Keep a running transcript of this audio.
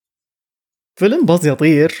فيلم باز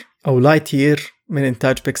يطير أو لايتير من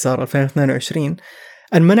إنتاج بيكسار 2022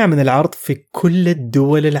 انمنع من العرض في كل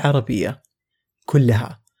الدول العربية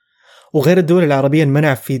كلها، وغير الدول العربية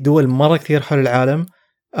انمنع في دول مرة كثير حول العالم،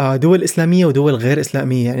 دول إسلامية ودول غير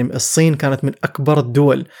إسلامية. يعني الصين كانت من أكبر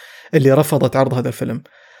الدول اللي رفضت عرض هذا الفيلم،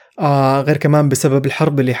 غير كمان بسبب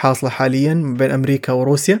الحرب اللي حاصلة حاليا بين أمريكا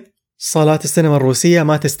وروسيا. صالات السينما الروسية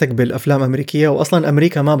ما تستقبل أفلام أمريكية، وأصلا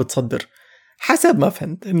أمريكا ما بتصدر حسب ما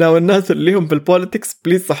فهمت. إنه الناس اللي هم بالبوليتكس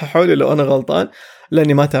بليز صححوا لي لو أنا غلطان،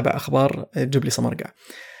 لأني ما تابع أخبار تجيب لي مرقع.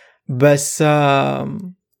 بس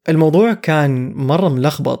الموضوع كان مرة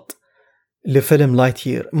ملخبط لفيلم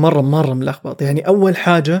لايتير، مرة ملخبط. يعني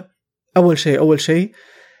أول شيء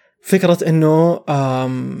فكرة إنه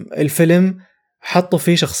الفيلم حطوا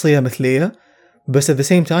فيه شخصية مثلية، بس at the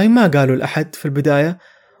same time ما قالوا لأحد في البداية،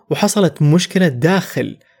 وحصلت مشكلة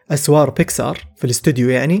داخل أسوار بيكسار في الاستوديو.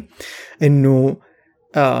 يعني إنه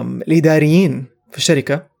الإداريين في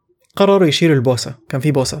الشركة قرروا يشيلوا البوسة. كان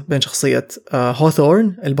في بوسة بين شخصية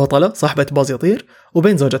هوثورن البطلة صاحبة باز يطير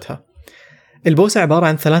وبين زوجتها. البوسة عبارة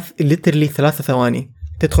عن 3 ثواني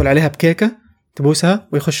تدخل عليها بكيكة تبوسها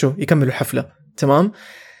ويخشوا يكملوا الحفلة، تمام.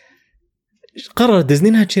 قرر ديزني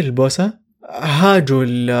انها تشيل البوسة. هاجوا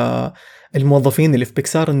الموظفين اللي في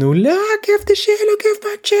بيكسار انه لا كيف تشيلوا، كيف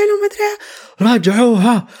ما تشيلوا، ما ادري،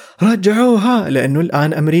 رجعوها لانه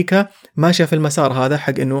الان امريكا ماشيه في المسار هذا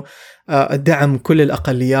حق انه دعم كل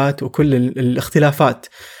الاقليات وكل الاختلافات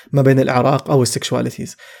ما بين الاعراق او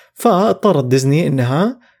السكشواليتيز. فاضطرت ديزني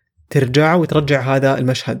انها ترجع وترجع هذا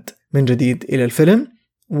المشهد من جديد الى الفيلم،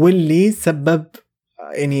 واللي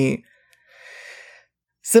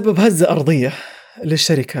سبب هزة أرضية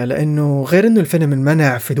للشركة، لأنه غير أنه الفيلم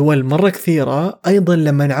انمنع في دول مرة كثيرة، أيضا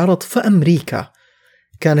لما انعرض في أمريكا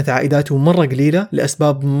كانت عائداته مرة قليلة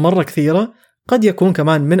لأسباب مرة كثيرة. قد يكون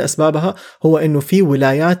كمان من أسبابها هو أنه في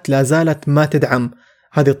ولايات لا زالت ما تدعم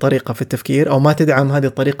هذه الطريقة في التفكير، أو ما تدعم هذه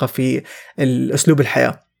الطريقة في الأسلوب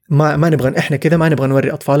الحياة. ما نبغى إحنا كذا، ما نبغى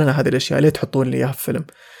نوري أطفالنا هذه الأشياء، ليه تحطون لي إياها في فيلم؟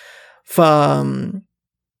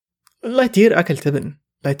 لايتير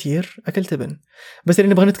أكل تبن. بس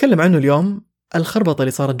اللي نبغى نتكلم عنه اليوم الخربطة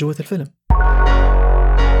اللي صارت جوة الفيلم.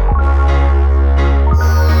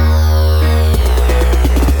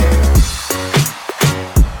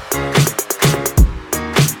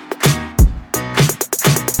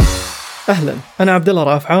 أهلا، أنا عبد الله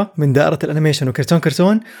رافعة من دائرة الأنيميشن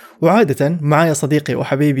وكرتون، وعادة معايا صديقي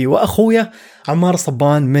وحبيبي وأخويا عمار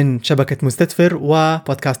صبان من شبكة مستدفر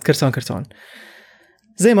وبودكاست كرتون.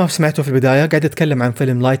 زي ما سمعتوا في البداية قاعد أتكلم عن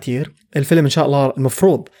فيلم لايتير. الفيلم إن شاء الله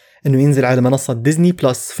المفروض أنه ينزل على منصة ديزني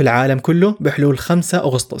بلس في العالم كله بحلول 5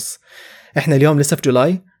 أغسطس. إحنا اليوم لسه في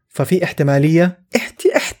جولاي، ففي احتمالية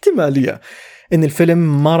أن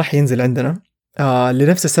الفيلم ما راح ينزل عندنا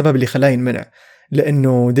لنفس السبب اللي خلاه ينمنع،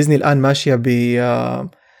 لأنه ديزني الآن ماشية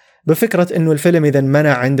بفكرة أنه الفيلم إذا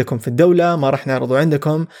منع عندكم في الدولة ما راح نعرضه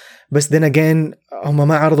عندكم. بس دينا جين هم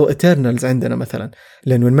ما عرضوا إترنالز عندنا مثلا،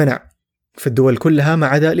 لأنه المنع في الدول كلها ما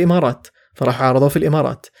عدا الإمارات، فراح عرضوه في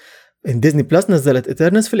الإمارات. ديزني بلس نزلت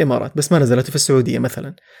إترنالز في الإمارات بس ما نزلته في السعودية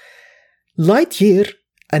مثلا. لايتير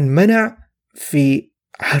انمنع في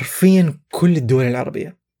حرفيا كل الدول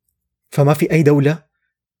العربية، فما في أي دولة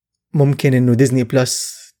ممكن أنه ديزني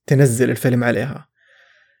بلس تنزل الفيلم عليها.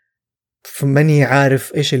 فماني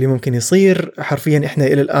عارف إيش اللي ممكن يصير. حرفيا إحنا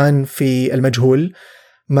إلى الآن في المجهول،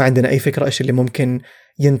 ما عندنا أي فكرة إيش اللي ممكن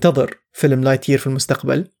ينتظر فيلم لايتير في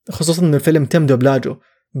المستقبل، خصوصا أن الفيلم تم دوبلاجه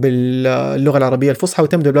باللغة العربية الفصحى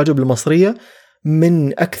وتم دوبلاجه بالمصرية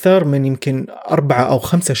من أكثر من يمكن 4 أو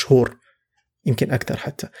 5 شهور، يمكن أكثر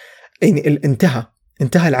حتى. يعني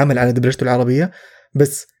انتهى العمل على دبلجته العربية،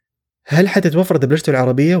 بس هل حتتوفر دبلجته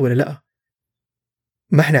العربية ولا لا؟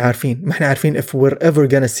 ما احنا عارفين if we're ever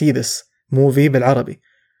gonna see this movie بالعربي.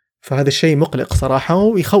 فهذا الشيء مقلق صراحة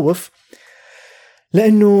ويخوف،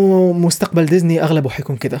 لأنه مستقبل ديزني أغلبه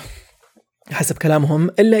حيكون كده حسب كلامهم،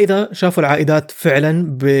 إلا إذا شافوا العائدات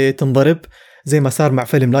فعلا بتنضرب زي ما صار مع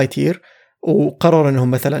فيلم لايتير، وقرروا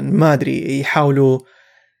أنهم مثلا ما أدري يحاولوا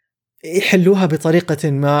يحلوها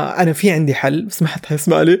بطريقة ما. أنا في عندي حل، بس ما حد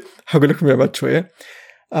هيسمع لي، هقول لكم يا بعد شوية.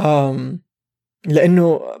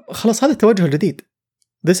 لأنه خلاص هذا التوجه الجديد.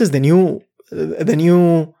 This is the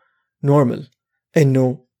new normal،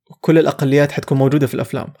 إنه كل الأقليات حتكون موجودة في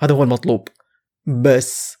الأفلام، هذا هو المطلوب.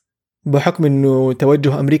 بس بحكم إنه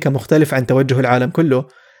توجه أمريكا مختلف عن توجه العالم كله،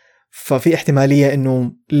 ففي احتمالية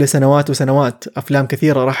إنه لسنوات وسنوات أفلام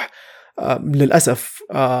كثيرة راح للأسف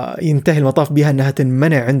ينتهي المطاف بها أنها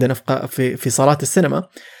تنمنع عندنا في صالات السينما.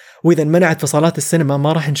 وإذا منعت في صالات السينما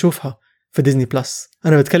ما راح نشوفها في ديزني بلس.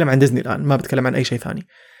 أنا بتكلم عن ديزني الآن، ما بتكلم عن أي شيء ثاني.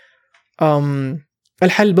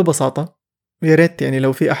 الحل ببساطة يا ريت يعني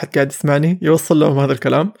لو في أحد قاعد يسمعني يوصل لهم هذا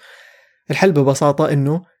الكلام. الحل ببساطة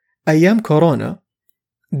إنه أيام كورونا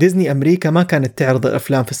ديزني أمريكا ما كانت تعرض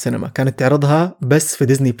الأفلام في السينما، كانت تعرضها بس في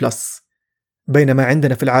ديزني بلس، بينما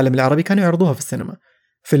عندنا في العالم العربي كانوا يعرضوها في السينما.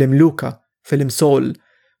 فيلم لوكا، فيلم سول،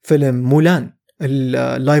 فيلم مولان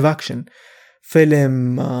اللايف أكشن،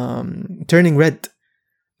 فيلم تيرنينج ريد،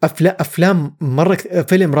 أفلام مرة،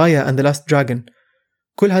 فيلم رايا أند ذا لاست دراجون،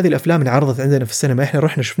 كل هذه الأفلام انعرضت عندنا في السينما، إحنا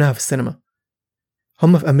رحنا شفناها في السينما.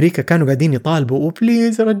 هم في أمريكا كانوا قاعدين يطالبوا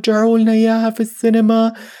وبليز رجعوا لنا إياها في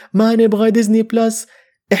السينما، ما نبغى ديزني بلس.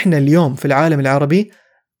 إحنا اليوم في العالم العربي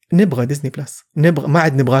نبغى ديزني بلس، نبغى، ما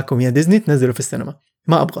عاد نبغاكم يا ديزني تنزلوا في السينما،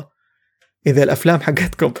 ما أبغى. إذا الأفلام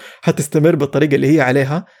حقتكم حتستمر بالطريقة اللي هي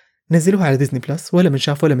عليها نزلوها على ديزني بلس، ولا من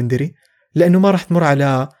شاف ولا من دري، لأنه ما راح تمر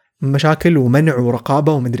على مشاكل ومنع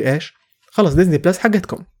ورقابة ومدري إيش. خلاص ديزني بلس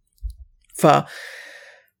حقتكم.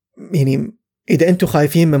 يعني إذا أنتوا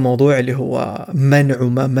خايفين من موضوع اللي هو منع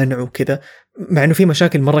وما منع وكذا، مع أنه في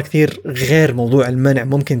مشاكل مرة كثير غير موضوع المنع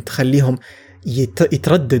ممكن تخليهم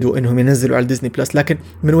يترددوا أنهم ينزلوا على ديزني بلس، لكن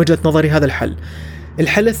من وجهة نظري هذا الحل.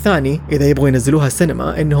 الحل الثاني إذا يبغوا ينزلوها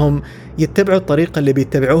السينما إنهم يتبعوا الطريقة اللي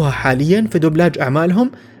بيتبعوها حاليا في دوبلاج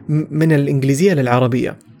أعمالهم من الإنجليزية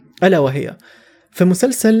للعربية، ألا وهي في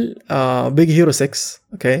مسلسل بيج هيرو 6،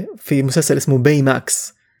 أوكي، في مسلسل اسمه باي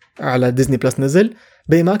ماكس على ديزني بلس نزل.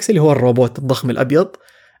 باي ماكس اللي هو الروبوت الضخم الأبيض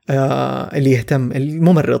اللي يهتم،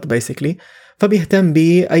 الممرض بيسكلي، فبيهتم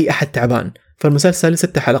بأي أحد تعبان. فالمسلسل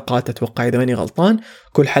 6 حلقات أتوقع إذا ماني غلطان،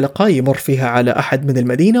 كل حلقة يمر فيها على أحد من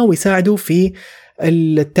المدينة ويساعده في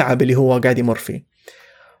التعب اللي هو قاعد يمر فيه.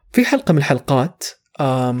 في حلقة من الحلقات،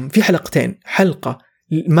 في حلقتين، حلقة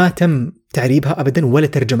ما تم تعريبها أبدا ولا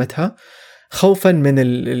ترجمتها خوفا من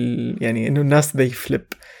يعني إنه الناس ذي فليب.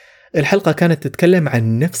 الحلقة كانت تتكلم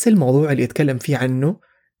عن نفس الموضوع اللي يتكلم فيه عنه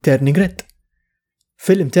تيرنينج ريد.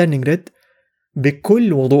 فيلم تيرنينج ريد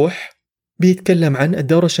بكل وضوح بيتكلم عن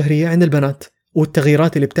الدورة الشهرية عند البنات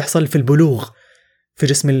والتغييرات اللي بتحصل في البلوغ في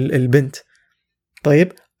جسم البنت.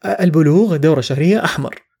 طيب البلوغ دورة شهرية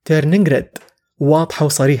أحمر، تيرنينج ريد، واضحة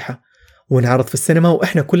وصريحة، ونعرض في السينما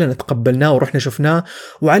وإحنا كلنا تقبلناه ورحنا شفناه.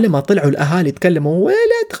 وعلى ما طلعوا الأهالي يتكلموا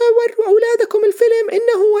ولا تخوروا أولادكم الفيلم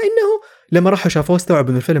إنه لما راحوا شافوه استوعبوا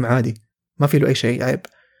إنه الفيلم عادي ما فيه له أي شيء عيب.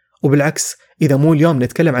 وبالعكس إذا مو اليوم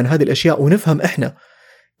نتكلم عن هذه الأشياء ونفهم إحنا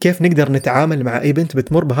كيف نقدر نتعامل مع أي بنت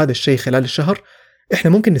بتمر بهذا الشيء خلال الشهر،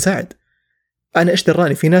 إحنا ممكن نساعد. أنا إيش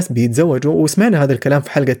دراني في ناس بيتزوجوا، وسمعنا هذا الكلام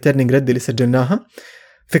في حلقة تيرنينج ريد اللي سجلناها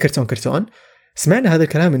في كرتون، سمعنا هذا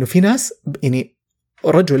الكلام إنه في ناس يعني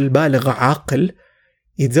رجل بالغ عاقل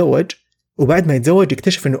يتزوج وبعد ما يتزوج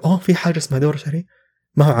يكتشف إنه في حاجة اسمها دورة شهرية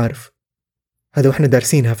ما هو عارف. هذا وإحنا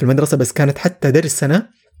دارسينها في المدرسة، بس كانت حتى درس سنة،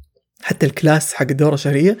 حتى الكلاس حق الدورة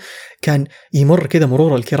الشهرية كان يمر كذا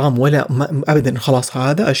مرور الكرام، ولا أبدا خلاص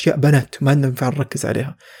هذا أشياء بنات ما ننفع نركز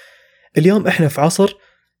عليها. اليوم إحنا في عصر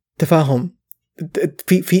تفاهم،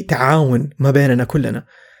 في تعاون ما بيننا كلنا.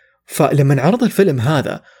 فلما نعرض الفيلم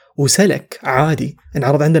هذا وسلك عادي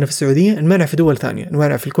انعرض عندنا في السعودية، نمنع في دول ثانية،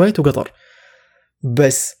 نمنع في الكويت وقطر،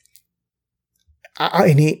 بس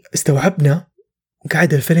يعني استوعبنا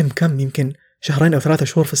قاعد الفيلم كم يمكن 2 أو 3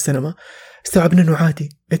 شهور في السينما، استوعبنا انه عادي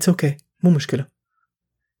it's okay مو مشكلة.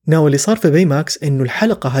 اللي صار في باي ماكس انه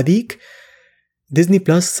الحلقة هذيك ديزني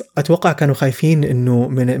بلس اتوقع كانوا خايفين انه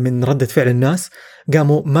من ردة فعل الناس،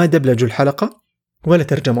 قاموا ما دبلجوا الحلقة ولا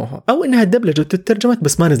ترجموها، او انها دبلجت وترجمت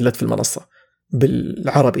بس ما نزلت في المنصة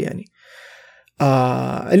بالعربي يعني.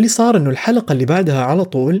 اللي صار انه الحلقة اللي بعدها على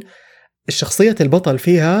طول الشخصية البطل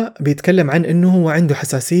فيها بيتكلم عن انه هو عنده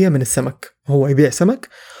حساسية من السمك، هو يبيع سمك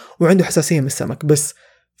وعنده حساسية من السمك، بس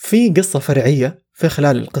في قصة فرعية في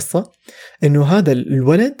خلال القصة انه هذا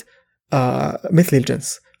الولد مثل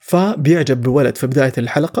الجنس، فبيعجب بولد في بداية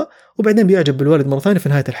الحلقة وبعدين بيعجب بالولد مرة ثانية في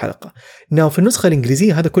نهاية الحلقة. في النسخة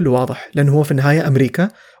الإنجليزية هذا كله واضح لأنه هو في النهاية أمريكا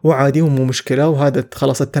وعادي ومو مشكلة، وهذا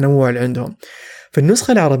خلاص التنوع اللي عندهم. في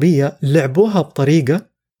النسخة العربية لعبوها بطريقة،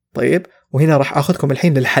 طيب وهنا راح أخذكم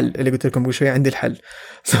الحين للحل اللي قلت لكم شوية عندي الحل.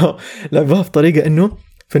 لعبوها بطريقة إنه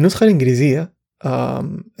في النسخة الإنجليزية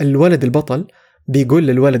الولد البطل بيقول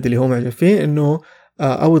للولد اللي هو معجب فيه إنه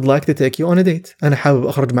I would like to take you on a date، أنا حابب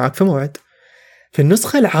أخرج معك في موعد. في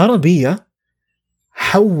النسخة العربية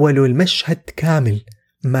حولوا المشهد كامل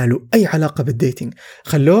ما له أي علاقة بالديتينج،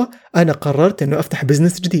 خلوه أنا قررت إنه أفتح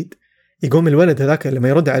بزنس جديد. يقوم الولد هذاك لما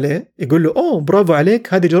يرد عليه يقول له برافو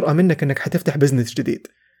عليك، هذه جرأة منك إنك حتفتح بزنس جديد.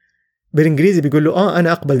 بالإنجليزي بيقول له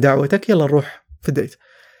أنا أقبل دعوتك، يلا نروح في الديت.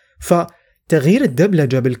 فتغيير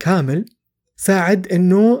الدبلجة بالكامل ساعد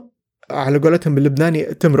إنه على قولتهم باللبناني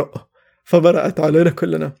تمرق، فبرأت علينا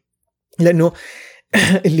كلنا، لأنه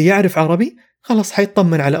اللي يعرف عربي خلاص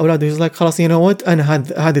حيطمن على أولاده يزلك خلاص ينوت أنا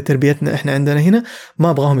هذه تربيتنا إحنا عندنا هنا، ما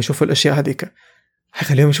أبغاهم يشوفوا الأشياء هذيك،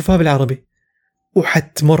 حيخليهم يشوفوها بالعربي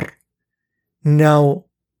وحتمر. ناو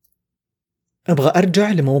أبغى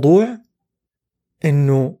أرجع لموضوع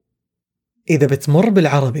إنه إذا بتمر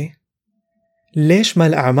بالعربي ليش ما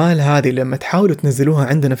الأعمال هذه لما تحاولوا تنزلوها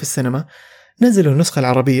عندنا في السينما نزلوا النسخة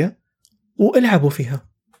العربية والعبوا فيها.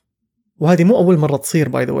 وهذه مو أول مرة تصير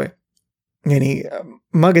باي ذا واي، يعني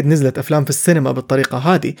ما قد نزلت أفلام في السينما بالطريقة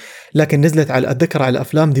هذه، لكن نزلت على أتذكر على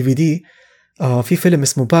أفلام DVD. في فيلم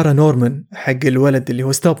اسمه بارانورمان حق الولد اللي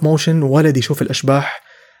هو ستوب موشن، ولد يشوف الأشباح،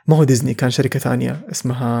 ما هو ديزني، كان شركة ثانية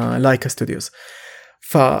اسمها لايكا ستوديوز.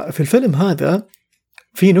 ففي الفيلم هذا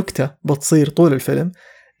في نكتة بتصير طول الفيلم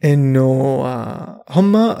إنه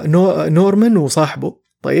هما نورمان وصاحبه،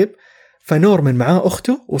 طيب فنورمان معاه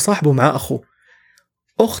أخته وصاحبه معاه أخوه.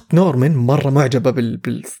 أخت نورمان مرة معجبة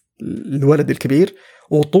بالولد الكبير،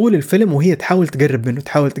 وطول الفيلم وهي تحاول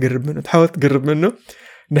تقرب منه.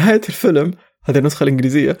 نهاية الفيلم، هذا النسخة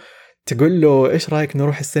الإنجليزية، تقول له إيش رأيك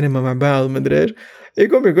نروح السينما مع بعض مدري إيش،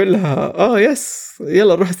 يقول لها يس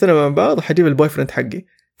يلا نروح السينما مع بعض وحجيب البوي فريند حقي.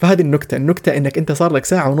 فهذه النكتة إنك أنت صار لك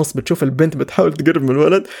ساعة ونص بتشوف البنت بتحاول تقرب من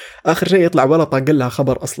الولد، آخر شيء يطلع ولا طاق لها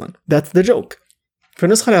خبر أصلا. That's the joke. في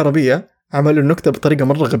النسخة العربية عملوا النكتة بطريقة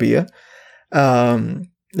مرة غبية.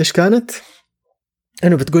 ليش كانت؟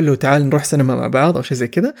 إنه بتقول له تعال نروح سينما مع بعض أو شيء زي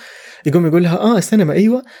كذا، يقول لها السينما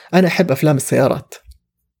أيوة أنا أحب أفلام السيارات.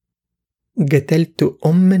 قتلت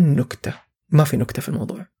النكتة، ما في نكتة في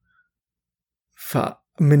الموضوع.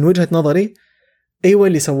 فمن وجهة نظري أيوة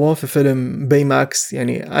اللي سواه في فيلم باي ماكس،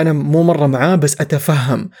 يعني أنا مو مرة معاه، بس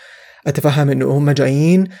أتفهم إنه هم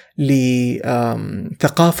جايين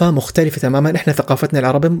لثقافة مختلفة تماما. إحنا ثقافتنا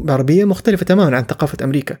العربية مختلفة تماما عن ثقافة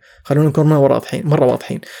أمريكا، خلونا نكون مرة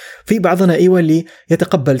واضحين. في بعضنا أيوة اللي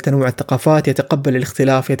يتقبل تنوع الثقافات، يتقبل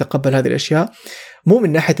الاختلاف، يتقبل هذه الأشياء، مو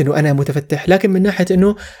من ناحية إنه أنا متفتح، لكن من ناحية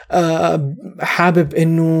إنه حابب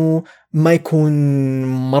إنه ما يكون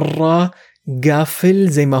مرة قافل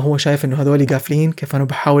زي ما هو شايف إنه هذولي قافلين. كيف أنا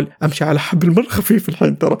بحاول أمشي على حبل مرة خفيف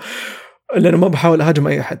الحين ترى، لأنه ما بحاول أهاجم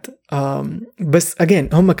أي أحد. بس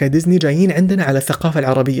again هم كديزني جايين عندنا على الثقافة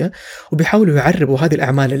العربية، وبيحاولوا يعربوا هذه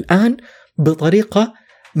الأعمال الآن بطريقة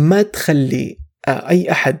ما تخلي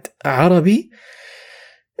أي أحد عربي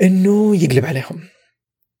إنه يقلب عليهم.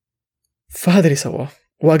 فهذا اللي سواه.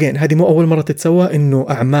 وأجين هذه مو أول مرة تتسوى إنه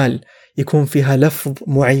أعمال يكون فيها لفظ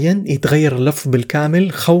معين يتغير اللفظ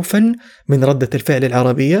بالكامل خوفا من ردة الفعل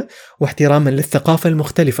العربية واحتراما للثقافة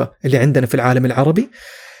المختلفة اللي عندنا في العالم العربي.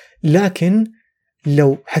 لكن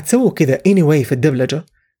لو حتسووا كذا anyway في الدبلجة،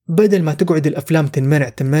 بدل ما تقعد الأفلام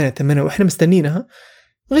تنمنع وإحنا مستنينها،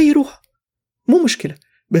 غيروها، مو مشكلة،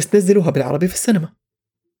 بس نزلوها بالعربي في السينما.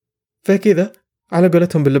 فكذا على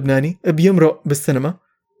قولتهم باللبناني بيمرق بالسينما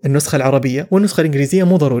النسخة العربية، والنسخة الإنجليزية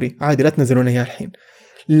مو ضروري، عادي لا تنزلونها إياها الحين.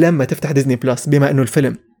 لما تفتح ديزني بلاس، بما أنه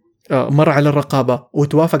الفيلم مر على الرقابة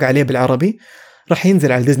وتوافق عليه بالعربي، راح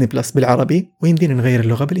ينزل على ديزني بلاس بالعربي، ويمدينا نغير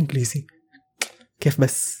اللغة بالإنجليزي. كيف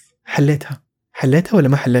بس؟ حليتها ولا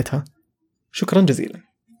ما حليتها؟ شكرا جزيلا.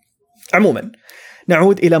 عموما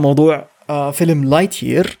نعود إلى موضوع فيلم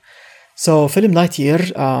لايتير. فيلم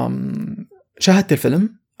لايتير، شاهدت الفيلم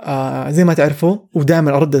زي ما تعرفوا،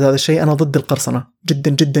 ودائما أردد هذا الشيء، أنا ضد القرصنة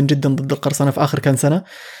جدا جدا جدا ضد القرصنة في آخر كام سنة،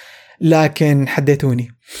 لكن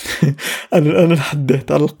حديتوني. أنا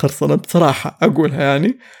حديت على القرصنة بصراحة، أقولها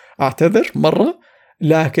يعني أعتذر مرة،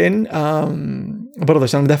 لكن برضه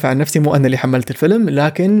عشان أدافع عن نفسي، مو أنا اللي حملت الفيلم،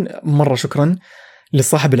 لكن مرة شكرا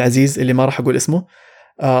للصاحب العزيز اللي ما راح أقول اسمه،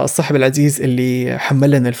 الصاحب العزيز اللي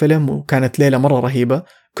حمل لنا الفيلم، وكانت ليلة مرة رهيبة.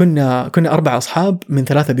 كنا 4 أصحاب من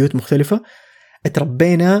 3 بيوت مختلفة،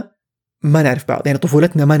 اتربينا ما نعرف بعض، يعني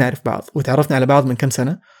طفولتنا ما نعرف بعض، وتعرفنا على بعض من كم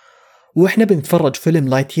سنة، وإحنا بنتفرج فيلم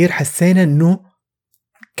لايتير حسينا إنه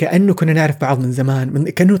كأنه كنا نعرف بعض من زمان،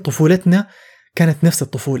 كأنه طفولتنا كانت نفس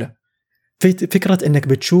الطفولة. فكرة إنك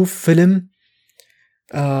بتشوف فيلم،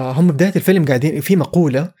 هم بداية الفيلم قاعدين في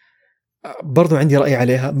مقولة، برضو عندي رأي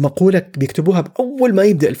عليها، مقولة بيكتبوها بأول ما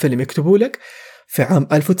يبدأ الفيلم، يكتبوا لك في عام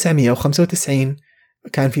 1995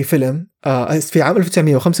 كان في فيلم، في عام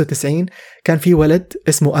 1995 كان في ولد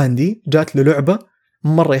اسمه أندي، جات له لعبة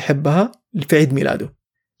مرة يحبها في عيد ميلاده،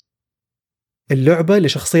 اللعبة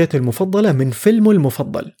لشخصيته المفضلة من فيلمه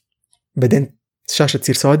المفضل. بعدين الشاشة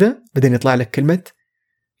تصير سوداء، بعدين يطلع لك كلمة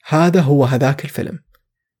هذا هو هذاك الفيلم،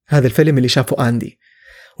 هذا الفيلم اللي شافه أندي،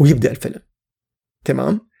 ويبدأ الفيلم.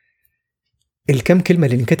 تمام؟ الكم كلمة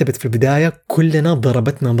اللي انكتبت في البداية كلنا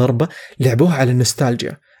ضربتنا ضربة، لعبوها على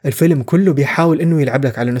النوستالجيا. الفيلم كله بيحاول إنه يلعب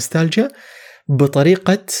لك على النوستالجيا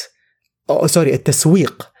بطريقة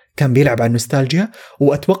التسويق كان بيلعب على النوستالجيا،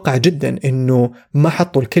 وأتوقع جدا إنه ما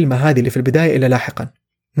حطوا الكلمة هذه اللي في البداية إلا لاحقا.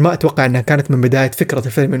 ما أتوقع أنها كانت من بداية فكرة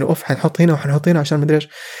الفيلم إنه أوف حنحط هنا وحنحط هنا عشان مدري إيش.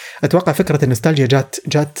 أتوقع فكرة النوستالجيا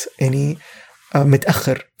جات يعني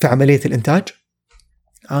متأخر في عملية الإنتاج.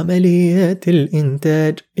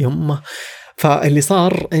 يمه. فاللي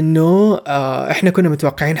صار إنه إحنا كنا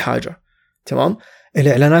متوقعين حاجة، تمام.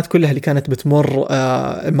 الإعلانات كلها اللي كانت بتمر،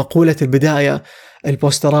 مقولة البداية،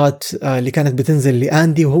 البوسترات اللي كانت بتنزل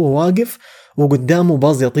لأندي وهو واقف وقدامه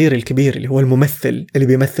باز يطير الكبير اللي هو الممثل اللي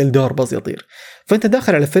بيمثل دور باز يطير. فأنت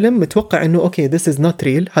داخل على فيلم متوقع إنه أوكي this is not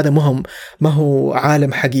real، هذا ما هو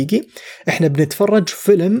عالم حقيقي، إحنا بنتفرج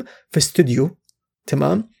فيلم في استوديو،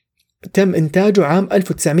 تمام، تم إنتاجه عام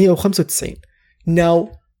 1995.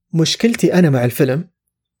 ناو مشكلتي أنا مع الفيلم،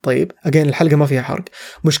 طيب أجين الحلقة ما فيها حرق،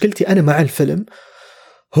 مشكلتي أنا مع الفيلم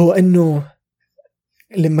هو أنه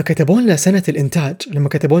لما كتبوا لنا سنة الإنتاج، لما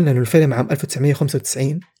كتبوا لنا أنه الفيلم عام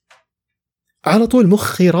 1995، على طول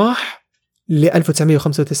مخي راح ل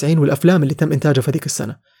 1995 والأفلام اللي تم إنتاجها في ذيك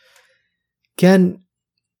السنة. كان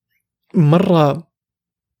مرة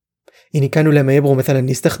يعني كانوا لما يبغوا مثلا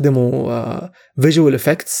يستخدموا visual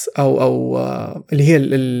effects أو اللي هي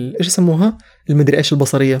إيش يسموها، المدري إيش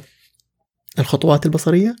البصرية، الخطوات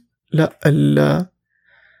البصرية، لا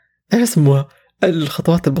إيش يسموها،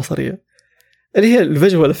 الخطوات البصرية اللي هي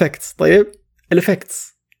الفيجوال افكتس. طيب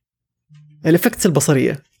الافكتس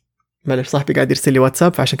البصريه، معلش صاحبي قاعد يرسل لي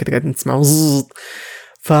واتساب فعشان كده قاعد نسمعه زط.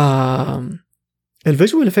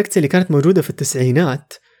 الفيجوال افكتس اللي كانت موجوده في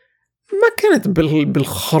التسعينات ما كانت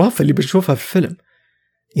بالخرافه اللي بنشوفها في الفيلم.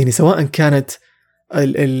 يعني سواء كانت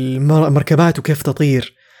المركبات وكيف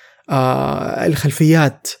تطير،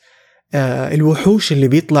 الخلفيات، الوحوش اللي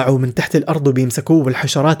بيطلعوا من تحت الأرض وبيمسكوه،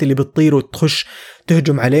 والحشرات اللي بتطير وتخش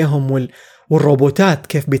تهجم عليهم، والروبوتات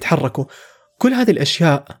كيف بيتحركوا، كل هذه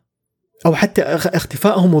الأشياء، أو حتى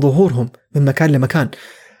اختفائهم وظهورهم من مكان لمكان،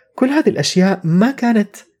 كل هذه الأشياء ما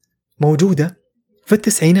كانت موجودة في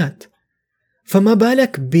التسعينات. فما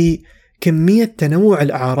بالك بكمية تنوع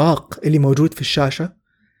الأعراق اللي موجود في الشاشة،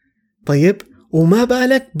 طيب، وما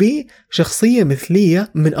بالك بشخصية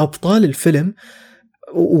مثلية من أبطال الفيلم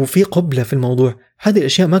وفي قبلة في الموضوع. هذه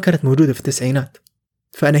الأشياء ما كانت موجودة في التسعينات.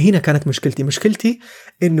 فأنا هنا كانت مشكلتي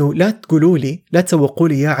إنه لا تقولوا لي، لا تسوقوا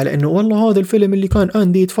لي على إنه والله هذا الفيلم اللي كان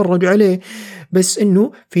أندي يتفرج عليه، بس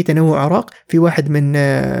إنه في تنوع أعراق، في واحد من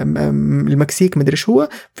المكسيك مدري شو هو،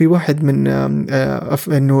 في واحد من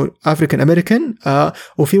إنه أفريكان أمريكان،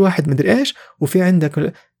 وفي واحد مدري إيش، وفي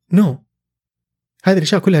عندك نو. هذه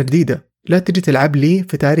الأشياء كلها جديدة. لا تجي تلعب لي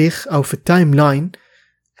في تاريخ أو في التايم لاين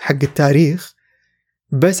حق التاريخ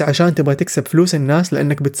بس عشان تبغى تكسب فلوس الناس،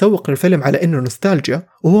 لأنك بتسوق الفيلم على إنه نوستالجيا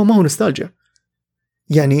وهو ما هو نوستالجيا.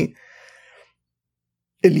 يعني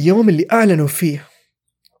اليوم اللي أعلنوا فيه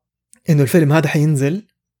إنه الفيلم هذا حينزل،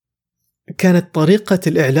 كانت طريقة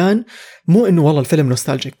الإعلان مو إنه والله الفيلم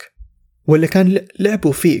نوستالجيك، ولا كان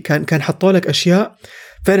لعبوا فيه، كان حطوا لك أشياء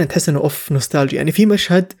فعلا تحس إنه أوف نوستالجيا. يعني في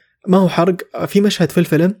مشهد ما هو حرق، في مشهد في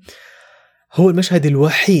الفيلم هو المشهد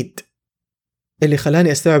الوحيد اللي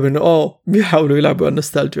خلاني استوعب انه بيحاولوا يلعبوا على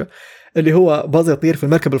النوستالجيا، اللي هو باز يطير في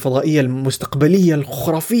المركبة الفضائية المستقبلية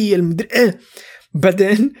الخرافية المدري ايه،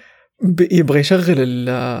 بعدين يبغى يشغل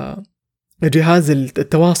الجهاز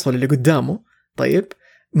التواصل اللي قدامه، طيب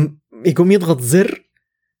يقوم يضغط زر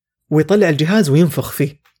ويطلع الجهاز وينفخ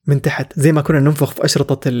فيه من تحت، زي ما كنا ننفخ في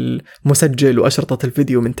أشرطة المسجل وأشرطة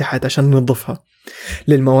الفيديو من تحت عشان ننظفها.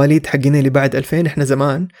 للمواليد حقنا اللي بعد 2000، احنا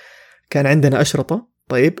زمان كان عندنا أشرطة،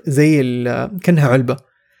 طيب، زي كأنها علبة،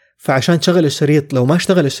 فعشان تشغل الشريط لو ما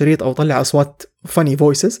اشتغل الشريط أو طلع أصوات funny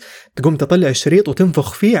voices، تقوم تطلع الشريط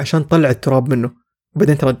وتنفخ فيه عشان تطلع التراب منه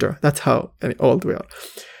وبعدين ترجعه. That's how يعني old we are.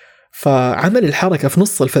 فعمل الحركة في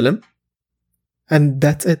نص الفيلم and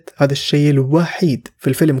that's it. هذا الشيء الوحيد في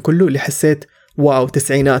الفيلم كله اللي حسيت واو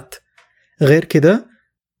تسعينات. غير كده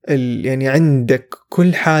يعني عندك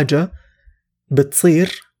كل حاجة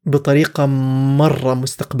بتصير بطريقة مرة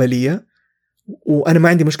مستقبلية، وأنا ما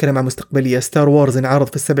عندي مشكلة مع مستقبلية. ستار وورز انعرض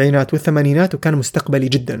في السبعينات والثمانينات وكان مستقبلي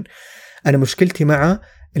جدا. أنا مشكلتي مع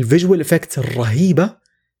الفيجوال إفكتس الرهيبة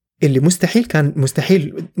اللي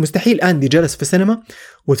مستحيل أندي جلس في سينما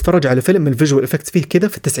وتفرج على فيلم الفيجوال إفكتس فيه كده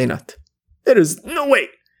في التسعينات. There is no way.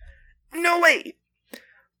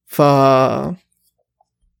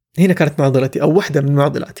 هنا كانت معضلتي أو واحدة من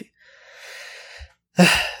معضلاتي.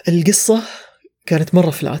 القصة كانت مرة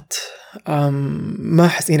فلات. ما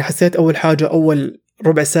حسيت أول حاجة، أول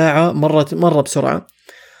ربع ساعة مرة بسرعة.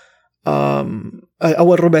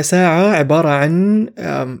 أول ربع ساعة عبارة عن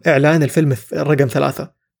إعلان الفيلم الرقم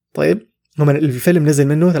 3. طيب الفيلم نزل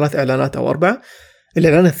منه 3 إعلانات أو 4.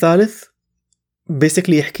 الإعلان الثالث basically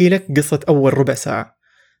يحكي لك قصة أول ربع ساعة.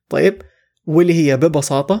 طيب، واللي هي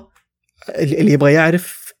ببساطة اللي يبغى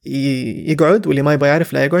يعرف يقعد، واللي ما يبغى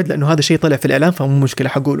يعرف لا يقعد، لأنه هذا شيء طلع في الإعلان فمو مشكلة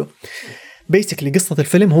حقوله. بيسكلي قصة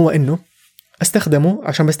الفيلم هو إنه استخدموا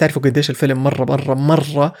عشان بس تعرفوا قديش الفيلم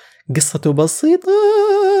مرة قصته بسيطة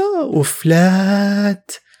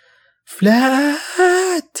وفلات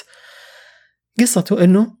قصته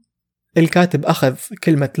إنه الكاتب أخذ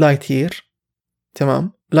كلمة لايتير،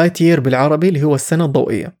 تمام، لايتير بالعربي اللي هو السنة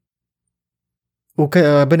الضوئية،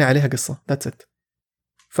 وبنى عليها قصة. that's it.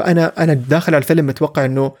 فأنا داخل على الفيلم متوقع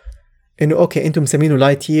إنه أوكي أنتم مسمينه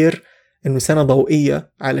لايتير، إنه سنة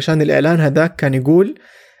ضوئية، علشان الإعلان هذاك كان يقول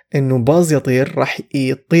إنه باز يطير راح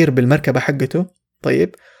يطير بالمركبة حقته،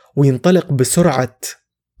 طيب، وينطلق بسرعة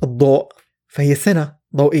الضوء، فهي سنة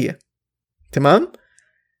ضوئية، تمام،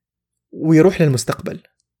 ويروح للمستقبل.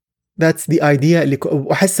 that's the idea اللي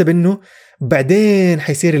وأحسب إنه بعدين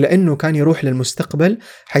حيصير، لأنه كان يروح للمستقبل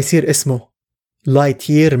حيصير اسمه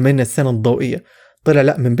لايتير من السنة الضوئية. طلع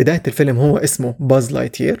لا، من بداية الفيلم هو اسمه باز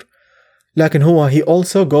لايتير، لكن هو he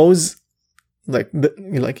also goes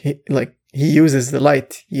he uses the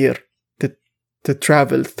light year to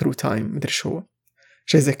travel through time. مدري شو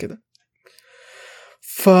شيء زي كده.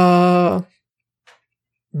 ف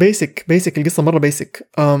basic القصة مرة basic.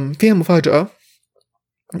 فيها مفاجأة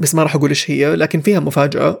بس ما راح أقول إيش هي، لكن فيها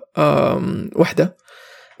مفاجأة واحدة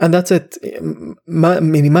and that's it.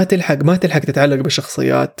 ما تلحق تتعلق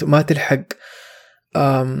بالشخصيات، ما تلحق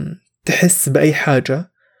تحس بأي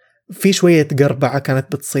حاجة. في شوية قربعة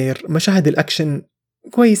كانت بتصير، مشاهد الأكشن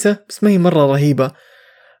كويسة بس ما هي مرة رهيبة.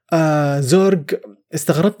 زورغ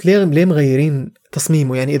استغربت ليه مغيرين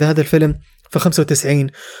تصميمه، يعني إذا هذا الفيلم في 95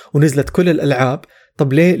 ونزلت كل الألعاب،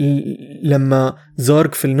 طب ليه لما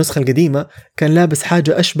زورغ في النسخة القديمة كان لابس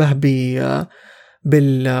حاجة أشبه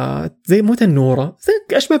زي مو تنورة،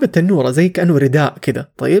 زي أشبه بالتنورة، زي كأنه رداء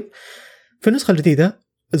كده. طيب في النسخة الجديدة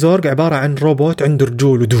زورغ عبارة عن روبوت عنده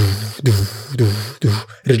رجول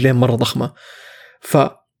رجلين مرة ضخمة.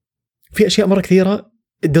 ففي أشياء مرة كثيرة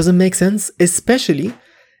it doesn't make sense,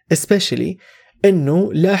 especially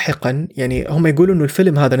إنه لاحقا، يعني هم يقولوا إنه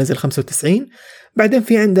الفيلم هذا نزل 95، بعدين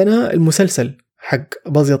في عندنا المسلسل حق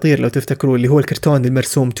باز يطير لو تفتكروا، اللي هو الكرتون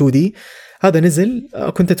المرسوم 2D، هذا نزل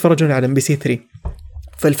كنت أتفرجون على MBC 3.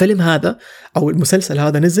 فالفيلم هذا أو المسلسل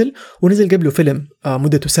هذا ونزل قبله فيلم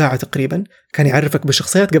مدته ساعة تقريبا، كان يعرفك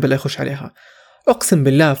بالشخصيات قبل لا يخش عليها. أقسم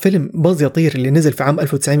بالله فيلم باز يطير اللي نزل في عام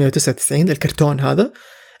 1999 الكرتون هذا،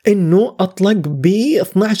 إنه أطلق ب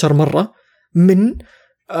 12 مرة من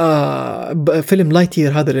فيلم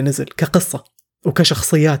لايتير هذا اللي نزل كقصة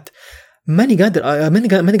وكشخصيات. ماني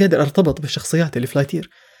قادر أرتبط بالشخصيات اللي في لايتير.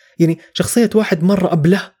 يعني شخصية واحد مرة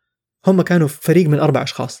قبله، هم كانوا فريق من 4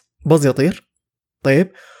 أشخاص، باز يطير،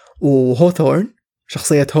 طيب، وهوثورن،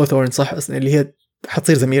 شخصية هوثورن صح اللي هي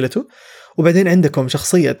حتصير زميلته، وبعدين عندكم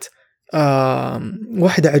شخصية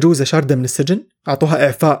واحدة عجوزة شاردة من السجن، أعطوها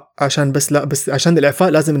إعفاء بس عشان الإعفاء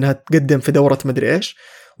لازم إنها تقدم في دورة مدري إيش،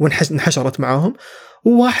 وانحشرت معاهم،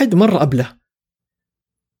 وواحد مرة قبله.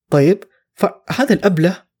 طيب فهذا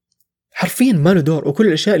القبله حرفيا ما له دور، وكل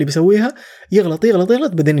الأشياء اللي بيسويها يغلط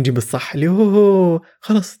بعدين يجيب الصح، اللي هو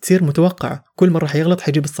خلاص تصير متوقعة، كل مرة حيغلط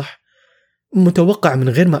حيجيب الصح، متوقع من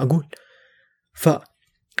غير ما أقول.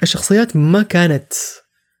 فالشخصيات ما كانت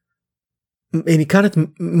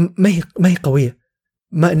ما هي قوية،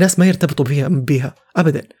 الناس ما يرتبطوا بيها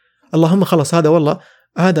أبدا. اللهم خلص هذا والله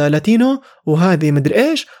هذا لاتينو، وهذه مدري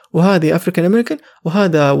إيش، وهذه أفريكان أمريكان،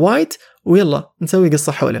 وهذا وايت، ويلا نسوي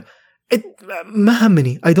قصة حوله. ما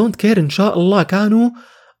همني I don't care. إن شاء الله كانوا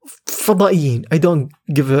فضائيين I don't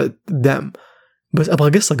give a damn، بس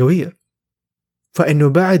أبغى قصة قوية. فإنه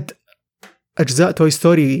بعد أجزاء توي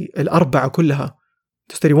ستوري 4 كلها،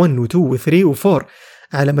 توي ستوري 1 و 2 و 3 و 4،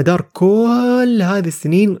 على مدار كل هذه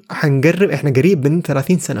السنين إحنا قريب من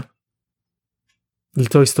 30 سنة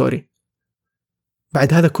للتوي ستوري.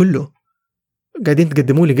 بعد هذا كله قاعدين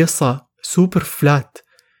تقدموا لي قصة سوبر فلات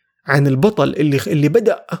عن البطل اللي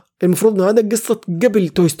بدأ، المفروض إنه هذا قصة قبل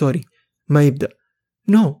توي ستوري ما يبدأ.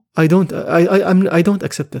 No I don't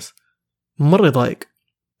accept this. مرة ضايق.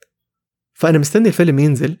 فأنا مستني الفيلم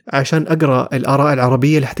ينزل عشان أقرأ الآراء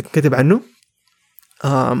العربية اللي حتكتب عنه،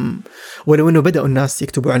 ولو إنه بدأوا الناس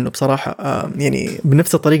يكتبوا عنه بصراحة، يعني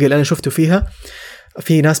بنفس الطريقة اللي أنا شفته فيها،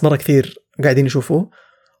 في ناس مرة كثير قاعدين يشوفوه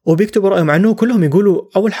وبيكتبوا رأيهم عنه، كلهم يقولوا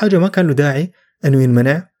أول حاجة ما كان له داعي إنه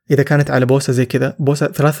ينمنع، إذا كانت على بوسة زي كذا، بوسة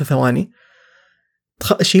 3 ثواني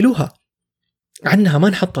شيلوها عنها، ما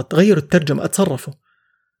نحطت، غيروا الترجمة، اتصرفوا.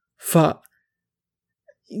 فمرة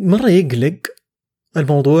يقلق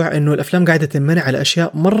الموضوع إنه الأفلام قاعدة تنمنع على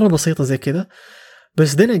أشياء مرة بسيطة زي كذا،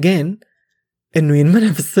 بس then again إنه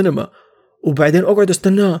ينمنع في السينما وبعدين أقعد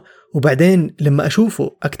استناه، وبعدين لما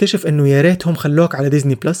أشوفه أكتشف إنه يا ريتهم خلوك على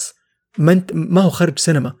ديزني بلس. ما هو خرج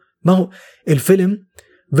سينما، ما هو الفيلم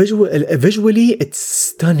visually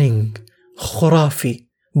it's stunning، خرافي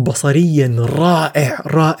بصريا، رائع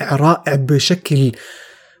رائع رائع بشكل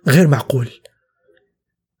غير معقول.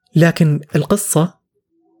 لكن القصة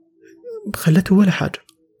خلته ولا حاجة،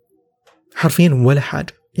 حرفيا ولا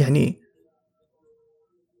حاجة، يعني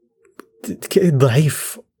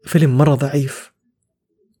ضعيف، فيلم مرة ضعيف،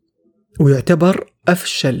 ويعتبر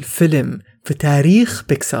أفشل فيلم في تاريخ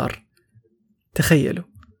بيكسار. تخيلوا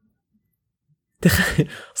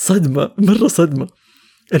صدمة، مرة صدمة.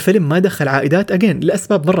 الفيلم ما دخل عائدات أجين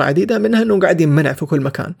لأسباب مرة عديدة، منها أنه قاعد يمنع في كل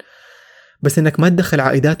مكان، بس أنك ما تدخل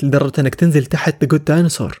عائدات لدرجة أنك تنزل تحت The Good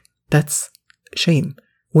Dinosaur that's shame.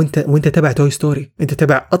 وانت تبع توي ستوري، انت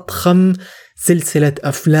تبع أضخم سلسلة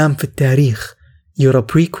أفلام في التاريخ، you're a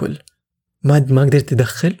prequel، ما قدرت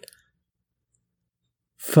تدخل.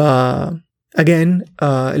 أجين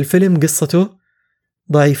الفيلم قصته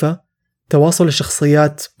ضعيفة، تواصل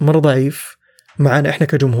الشخصيات مرة ضعيف معنا إحنا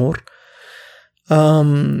كجمهور،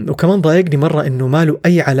 وكمان ضايقني مرة إنه ما له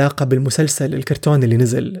أي علاقة بالمسلسل الكرتون اللي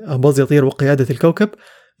نزل باز يطير وقيادة الكوكب،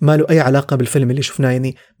 ما له أي علاقة بالفيلم اللي شفناه.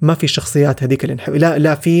 يعني ما في الشخصيات هذيك اللي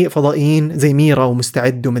لا في فضائيين زي ميرا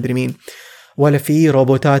ومستعد ومدري مين، ولا في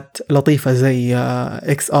روبوتات لطيفة زي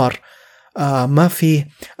اكس ار، ما في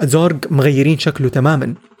زورغ مغيرين شكله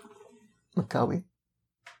تماما.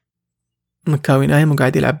 مكاوي نايم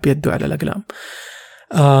وقاعد يلعب بيده على الأقلام.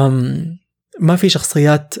 ما في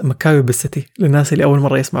شخصيات مكاوي بالستي للناس اللي أول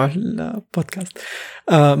مرة يسمعوا البودكاست.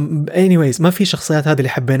 anyways، ما في شخصيات هذه اللي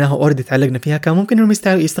حبيناها وأردت تعلقنا فيها، كان ممكن إنهم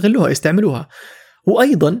يستعملوها.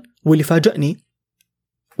 وأيضا واللي فاجأني،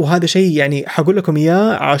 وهذا شيء يعني حقول لكم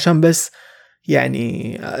إياه عشان بس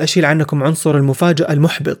يعني أشيل عنكم عنصر المفاجأة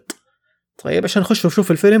المحبط. طيب عشان نخش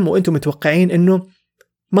نشوف الفيلم وأنتم متوقعين إنه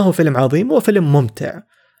ما هو فيلم عظيم، هو فيلم ممتع.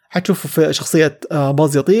 حتشوفوا في شخصية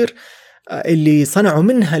باز يطير اللي صنعوا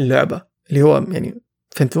منها اللعبة، اللي هو يعني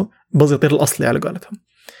فهمتوا باز يطير الأصلي على قولتهم.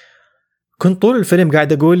 كنت طول الفيلم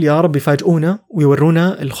قاعد أقول يا رب يفاجئونا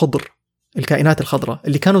ويورونا الخضر، الكائنات الخضراء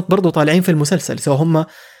اللي كانوا برضو طالعين في المسلسل، سواء هم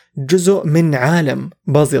جزء من عالم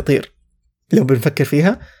باز يطير. لو بنفكر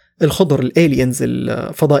فيها، الخضر الالينز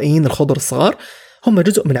الفضائيين الخضر الصغار هم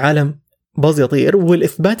جزء من عالم باز يطير،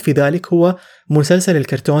 والإثبات في ذلك هو مسلسل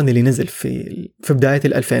الكرتون اللي نزل في بداية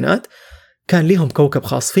الألفينات. كان ليهم كوكب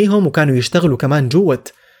خاص فيهم، وكانوا يشتغلوا كمان جوة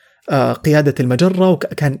قيادة المجرة،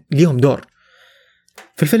 وكان ليهم دور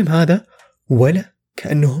في الفيلم هذا، ولا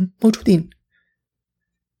كأنهم موجودين.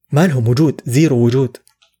 ما لهم وجود، زيرو وجود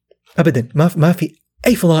أبدا. ما في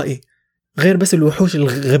أي فضائي غير بس الوحوش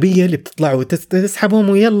الغبية اللي بتطلع وتسحبهم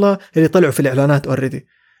ويلا اللي طلعوا في الإعلانات أوريدي.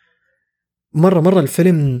 مرة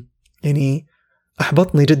الفيلم يعني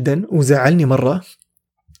أحبطني جدا وزعلني مرة،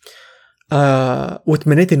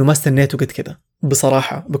 واتمنيت إنه ما استنيته قد كده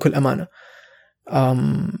بصراحة بكل أمانة.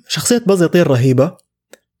 شخصية باز يطير رهيبة،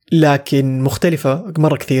 لكن مختلفة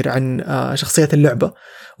مرة كثير عن شخصية اللعبة،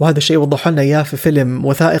 وهذا الشيء وضحوا لنا إياه في فيلم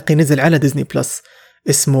وثائقي نزل على ديزني بلس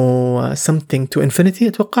اسمه Something to Infinity.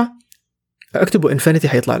 أتوقع اكتبوا Infinity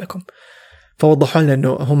حيطلع لكم. فوضحوا لنا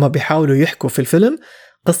إنه هم بيحاولوا يحكوا في الفيلم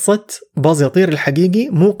قصة باز يطير الحقيقي،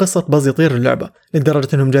 مو قصة باز يطير اللعبة، لدرجة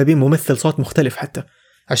إنهم جايبين ممثل صوت مختلف حتى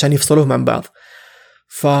عشان يفصلوهم عن بعض.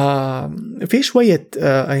 ففي شوية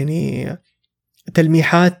يعني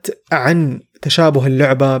تلميحات عن تشابه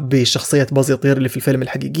اللعبة بشخصية باز يطير اللي في الفيلم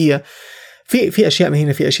الحقيقية. في أشياء من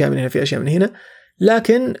هنا، في أشياء من هنا، في أشياء من هنا،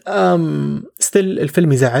 لكن ستيل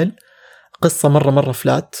الفيلم يزعل. قصة مرة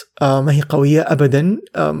فلات، ما هي قوية أبدا.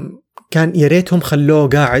 كان يا ريتهم خلوه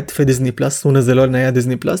قاعد في ديزني بلس ونزلوا لنا يا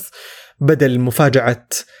ديزني بلس، بدل مفاجأة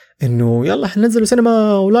إنه يلا حننزلوا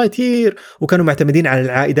سينما ولا يطير، وكانوا معتمدين على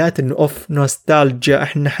العائدات إنه أوف نوستالجيا،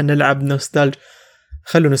 إحنا حنلعب نوستالجيا.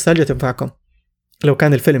 خلوا نوستالجيا تنفعكم. لو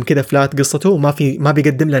كان الفيلم كده فلات قصته ما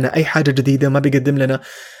بيقدم لنا أي حاجة جديدة، ما بيقدم لنا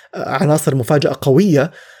عناصر مفاجأة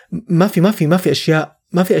قوية، ما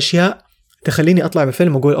في أشياء تخليني أطلع من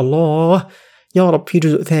الفيلم وأقول الله يا رب في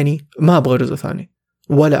جزء ثاني. ما أبغى جزء ثاني،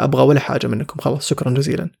 ولا أبغى ولا حاجة منكم، خلاص شكرا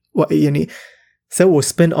جزيلا. يعني سووا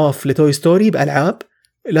سبين أوف لتوي ستوري بألعاب،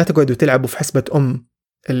 لا تقعدوا تلعبوا في حسبة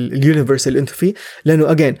اليونيفرس اللي أنتوا فيه.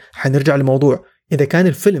 لأنه أجين حنرجع لموضوع، إذا كان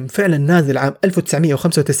الفيلم فعلا نازل عام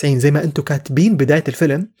 1995 زي ما أنتوا كاتبين بداية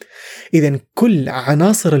الفيلم، إذن كل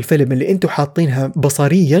عناصر الفيلم اللي أنتوا حاطينها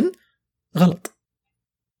بصريا غلط.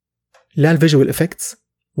 لا الفيجوال إفكتس،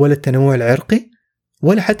 ولا التنوع العرقي،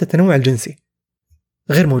 ولا حتى التنوع الجنسي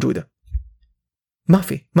غير موجودة.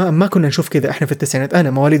 ما كنا نشوف كذا إحنا في التسعينات.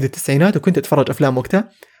 أنا مواليد التسعينات وكنت أتفرج أفلام وقتها،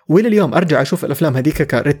 وإلى اليوم أرجع أشوف الأفلام هذيك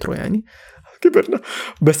كريترو، يعني كبرنا.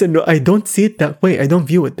 بس إنه I don't see it that way, I don't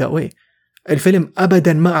view it that way. الفيلم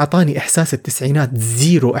أبدا ما أعطاني إحساس التسعينات،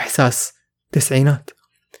 زيرو إحساس تسعينات،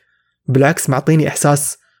 بالعكس معطيني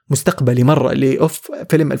إحساس مستقبلي مرة، اللي أوف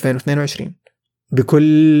فيلم 2022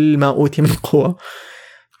 بكل ما أوتي من قوة.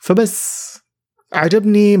 فبس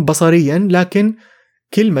عجبني بصريا، لكن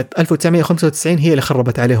كلمة 1995 هي اللي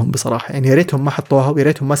خربت عليهم بصراحة. يعني يا ريتهم ما حطوها، ويا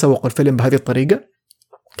ريتهم ما سوقوا الفيلم بهذه الطريقة.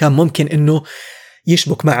 كان ممكن إنه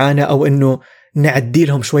يشبك معانا، أو إنه نعدي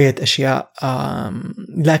لهم شوية أشياء،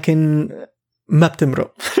 لكن ما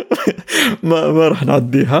بتمرق. ما راح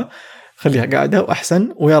نعديها، خليها قاعدة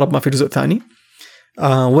وأحسن. ويا رب ما في جزء ثاني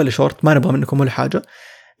ولا شورت، ما نبغى منكم ولا حاجة.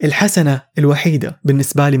 الحسنة الوحيدة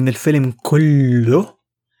بالنسبة لي من الفيلم كله،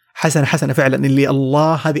 حسنة فعلا، اللي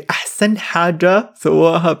الله هذه أحسن حاجة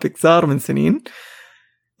سواها بيكسار من سنين،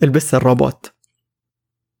 البس الروبوت.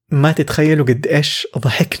 ما تتخيلوا قد إيش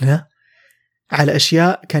ضحكنا على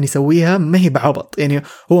أشياء كان يسويها ما هي بعبط. يعني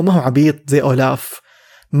هو ما هو عبيط زي أولاف،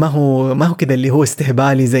 ما هو كذا اللي هو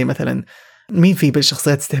استهبالي زي مثلا مين في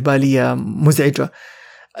بالشخصيات استهبالية مزعجة.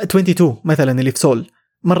 22 مثلا اللي في سول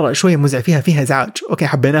مرة شوية مزعج، فيها إزعاج، أوكي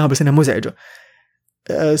حبيناها بس إنها مزعجة.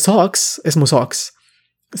 سوكس، اسمه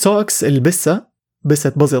سوكس البسة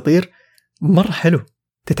باز يطير، مرة حلو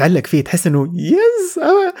تتعلق فيه، تحس إنه يز.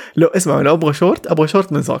 لو أبغى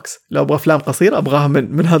شورت من سوكس، لو أبغى أفلام قصيرة أبغاها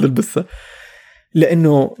من هذا البسة،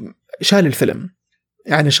 لأنه شال الفيلم.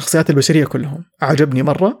 يعني الشخصيات البشرية كلهم عجبني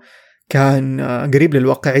مرة، كان قريب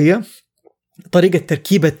للواقعية. طريقة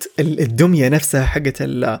تركيبة الدمية نفسها حقت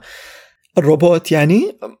الروبوت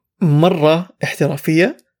يعني مرة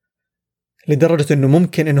احترافية، لدرجة إنه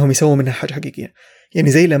ممكن إنهم يسووا منها حاجة حقيقية.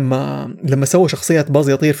 يعني زي لما سووا شخصية باز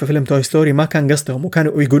يطير في فيلم توي ستوري، ما كان قصدهم،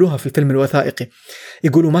 وكانوا يقولوها في الفيلم الوثائقي،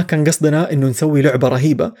 يقولوا ما كان قصدنا إنه نسوي لعبة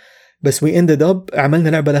رهيبة، بس we ended up عملنا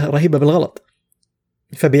لعبة رهيبة بالغلط.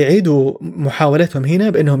 فبيعيدوا محاولتهم هنا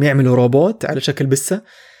بأنهم يعملوا روبوت على شكل بسة.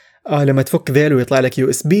 لما تفك ذيل ويطلع لك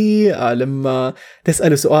USB، لما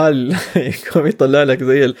تسأله سؤال يطلع لك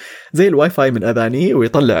زي الواي فاي من أذاني،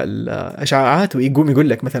 ويطلع الأشعاعات ويقوم يقول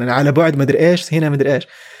لك مثلا على بعد مدري إيش هنا مدري إيش.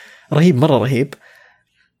 رهيب، مرة رهيب.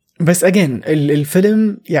 بس أجين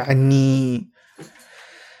الفيلم يعني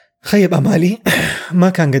خيب أمالي، ما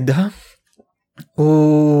كان قدها،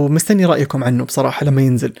 ومستني رأيكم عنه بصراحة لما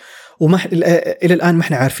ينزل. إلى الآن ما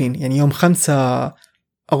احنا عارفين، يعني يوم 5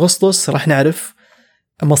 أغسطس راح نعرف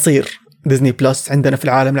مصير ديزني بلس عندنا في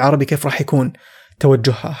العالم العربي، كيف راح يكون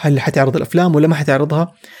توجهها، هل حتعرض الأفلام ولا ما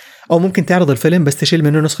حتعرضها، أو ممكن تعرض الفيلم بس تشيل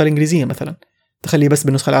منه النسخة الإنجليزية مثلا، تخليه بس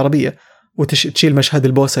بالنسخة العربية، وتشيل مشهد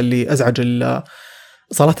البوسة اللي أزعج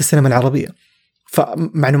صالات السينما العربية.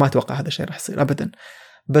 فمع إنه ما أتوقع هذا الشيء راح يصير أبدا،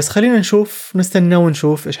 بس خلينا نشوف، نستنى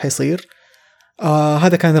ونشوف إيش حيصير.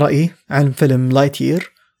 هذا كان رأيي عن فيلم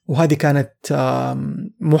يطير، وهذه كانت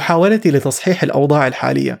محاولتي لتصحيح الأوضاع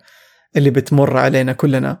الحالية اللي بتمر علينا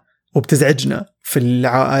كلنا وبتزعجنا في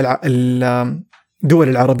الدول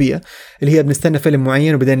العربية، اللي هي بنستنى فيلم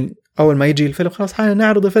معين وبعدين أول ما يجي الفيلم خلاص حالا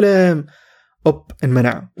نعرض فيلم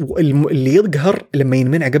انمنع. اللي يقهر لما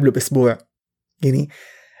ينمنع قبله بأسبوع، يعني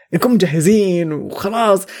نكون مجهزين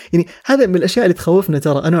وخلاص. يعني هذا من الأشياء اللي تخوفنا.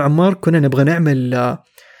 ترى أنا وعمار كنا نبغى نعمل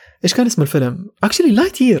إيش كان اسم الفيلم؟ actually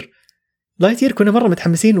لايتير كنا مرة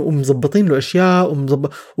متحمسين ومزبطين له أشياء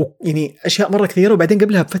يعني أشياء مرة كثيرة. وبعدين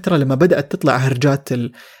قبلها بفترة لما بدأت تطلع هرجات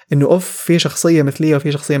إنه في شخصية مثلية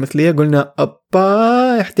وفي شخصية مثلية، قلنا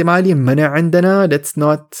أبا احتمال يمنع عندنا، let's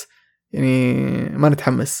not يعني ما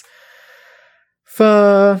نتحمس.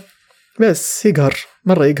 بس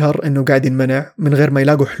مرة يقهر إنه قاعد ينمنع من غير ما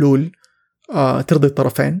يلاقوا حلول ترضي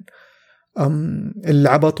الطرفين.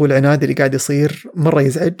 العبط والعناد اللي قاعد يصير مرة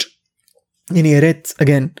يزعج. يعني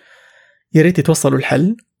يا ريت يتوصلوا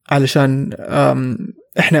الحل، علشان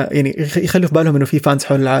احنا يعني يخلوا في بالهم انه في فانز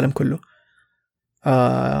حول العالم كله.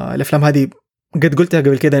 الافلام هذه قد قلتها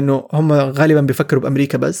قبل كده انه هم غالبا بيفكروا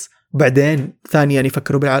بامريكا بس، بعدين ثانيا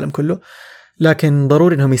يفكروا بالعالم كله. لكن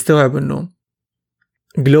ضروري انهم يستوعبوا انه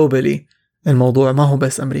جلوبالي الموضوع ما هو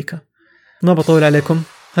بس امريكا. ما بطول عليكم،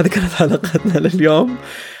 هذه كانت حلقتنا لليوم.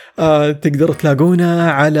 تقدروا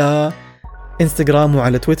تلاقونا على انستغرام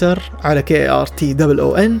وعلى تويتر على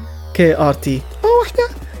KRT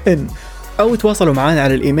أو تواصلوا معنا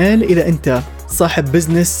على الإيميل. إذا أنت صاحب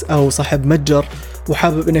بزنس أو صاحب متجر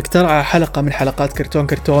وحابب أنك ترعى حلقة من حلقات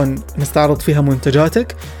كرتون نستعرض فيها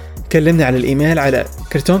منتجاتك، كلمنا على الإيميل على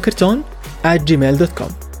kirton@gmail.com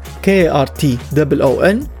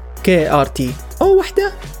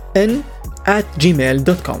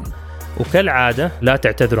KRTON@gmail.com. وكالعادة لا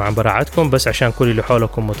تعتذروا عن براعتكم بس عشان كل اللي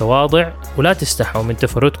حولكم متواضع، ولا تستحوا من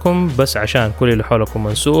تفردكم بس عشان كل اللي حولكم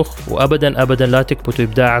منسوخ، وأبدا لا تكبتوا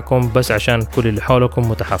إبداعكم بس عشان كل اللي حولكم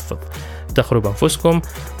متحفظ. تفتخروا بأنفسكم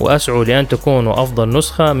وأسعوا لأن تكونوا أفضل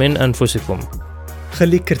نسخة من أنفسكم.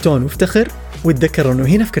 خليك كرتون وافتخر، وتذكر أنه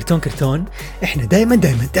هنا في كرتون إحنا دايما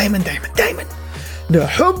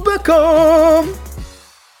نحبكم.